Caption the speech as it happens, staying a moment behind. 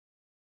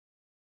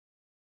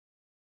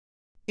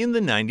In the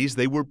 90s,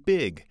 they were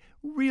big,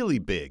 really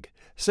big.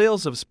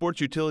 Sales of sports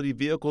utility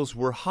vehicles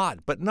were hot,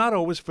 but not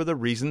always for the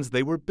reasons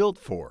they were built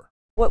for.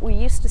 What we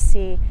used to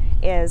see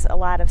is a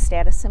lot of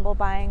status symbol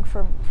buying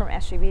from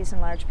SUVs and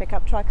large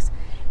pickup trucks,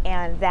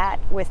 and that,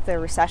 with the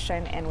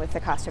recession and with the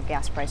cost of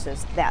gas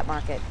prices, that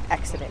market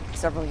exited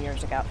several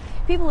years ago.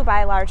 People who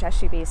buy large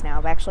SUVs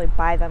now actually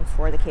buy them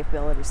for the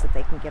capabilities that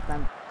they can give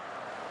them.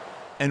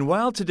 And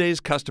while today's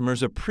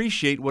customers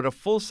appreciate what a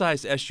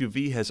full-size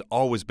SUV has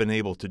always been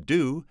able to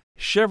do,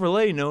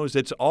 Chevrolet knows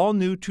its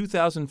all-new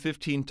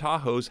 2015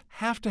 Tahoes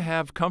have to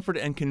have comfort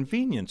and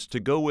convenience to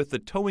go with the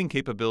towing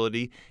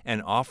capability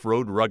and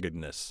off-road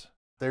ruggedness.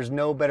 There's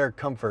no better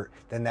comfort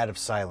than that of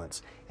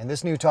silence. And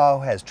this new Tahoe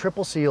has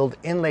triple-sealed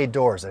inlaid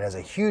doors that has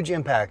a huge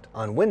impact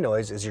on wind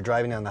noise as you're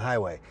driving down the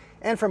highway.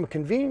 And from a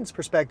convenience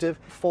perspective,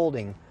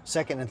 folding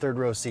second and third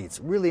row seats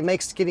really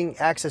makes getting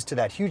access to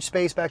that huge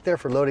space back there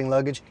for loading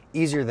luggage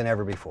easier than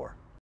ever before.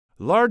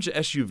 Large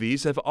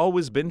SUVs have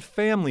always been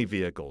family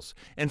vehicles,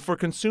 and for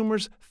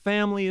consumers,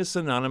 family is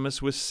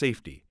synonymous with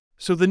safety.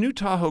 So the new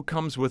Tahoe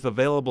comes with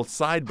available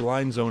side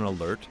blind zone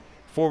alert,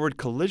 forward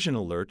collision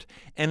alert,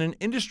 and an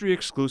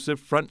industry-exclusive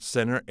front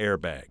center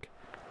airbag.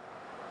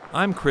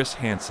 I'm Chris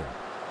Hansen.